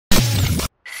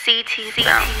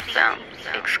CTFILMS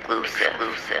exclusive.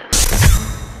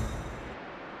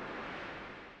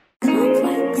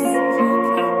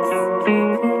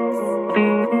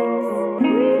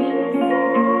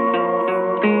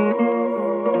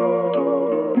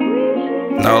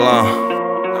 No long.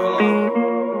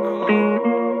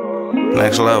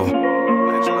 Next level.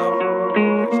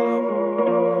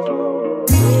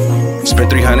 Spent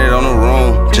 300 on the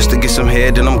room just to get some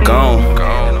head, then I'm gone.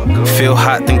 Feel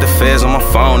hot, think the feds on my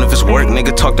phone. If it's work,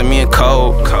 nigga, talk to me in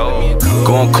code.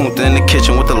 Going Kunta in the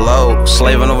kitchen with the load,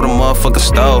 slaving over the motherfucking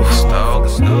stove.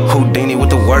 Houdini with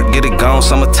the work, get it gone.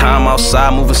 Summertime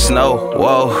outside, moving snow.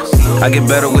 Whoa, I get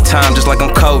better with time, just like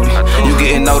I'm Kobe. You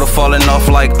getting older, falling off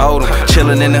like Odom.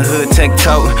 Chilling in the hood, tech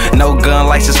toting. No gun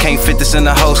license, can't fit this in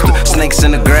the holster. Snakes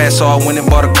in the grass, so I went and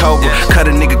bought a cobra. Cut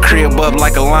a nigga crib up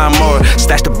like a lawnmower.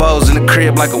 Stash the bows in the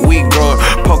crib like a weed grower.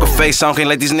 Poker face on, can't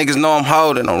let these niggas know I'm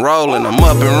holding. I'm rolling, I'm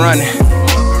up and running.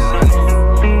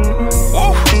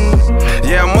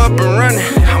 Yeah, I'm up and running.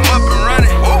 I'm up and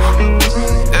running.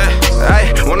 Yeah,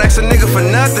 ayy, won't ask a nigga for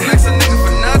nothing.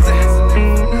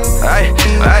 Ayy,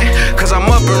 cause I'm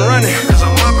up and running.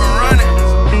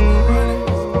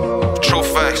 True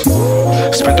facts.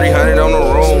 Spent 300 on the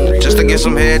room just to get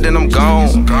some head, then I'm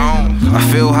gone. I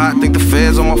feel hot, think the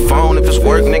feds on my phone. If it's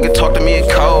work, nigga, talk to me in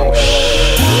code.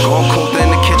 Going Kunta in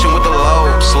the kitchen with the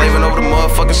load, slaving over the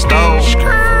motherfucking stove.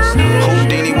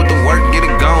 Houdini with the work, get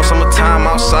it gone. Summertime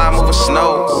outside, moving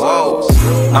snow. Whoa,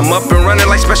 I'm up and running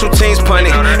like special teams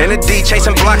punting. In the D,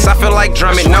 chasing blocks, I feel like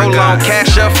drumming. No long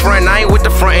cash up front, I ain't with the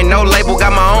front and no label.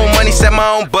 Got my own money, set my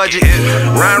own budget.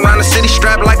 Riding around the city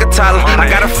strapped like a toddler. I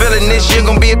got a feeling this year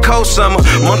gon' be a cold summer.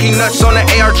 Monkey nuts on the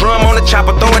AR drum on the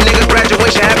chopper. Throw a nigga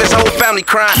graduation, have his whole family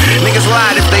crying. Niggas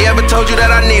lied if they ever told you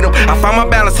that I need them. I found my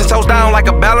balance, his toes down like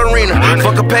a ballerina.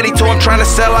 Fuck a petty tour, I'm trying to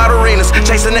sell out arenas.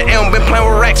 Chasing the M, been playing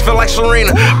with racks, feel like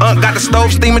Serena. Got the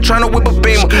stove steaming, trying to whip a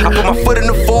beamer. I put my foot in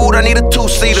the food, I need a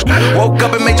two-seater. Woke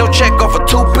up and made your check off for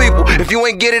 2 people. If you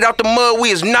ain't get it out the mud,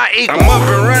 we is not equal. I'm up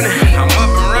and running. I'm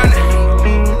up and running.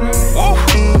 Woo.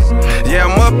 Yeah,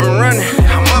 I'm up and running.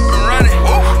 I'm up and running.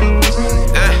 Woo.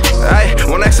 Yeah. Ayy,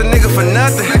 won't ask a nigga for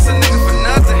nothing.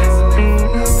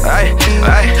 Ayy,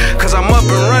 cause I'm up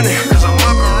and running.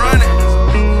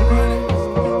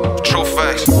 True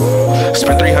facts.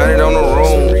 Spent 300 on the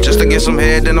room just to get some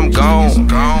head, then I'm gone.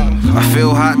 I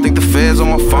feel hot, think the feds on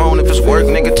my phone. If it's work,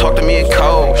 nigga, talk to me in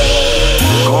code.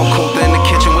 Going Kunta in the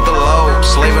kitchen with the load,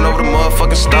 slaving over the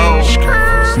motherfucking stove.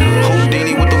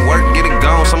 Houdini with the work, get it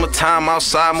gone. Summertime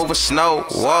outside, moving snow.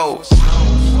 Whoa.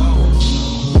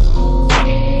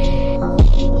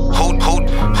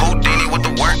 Houdini with the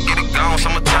work, get it gone.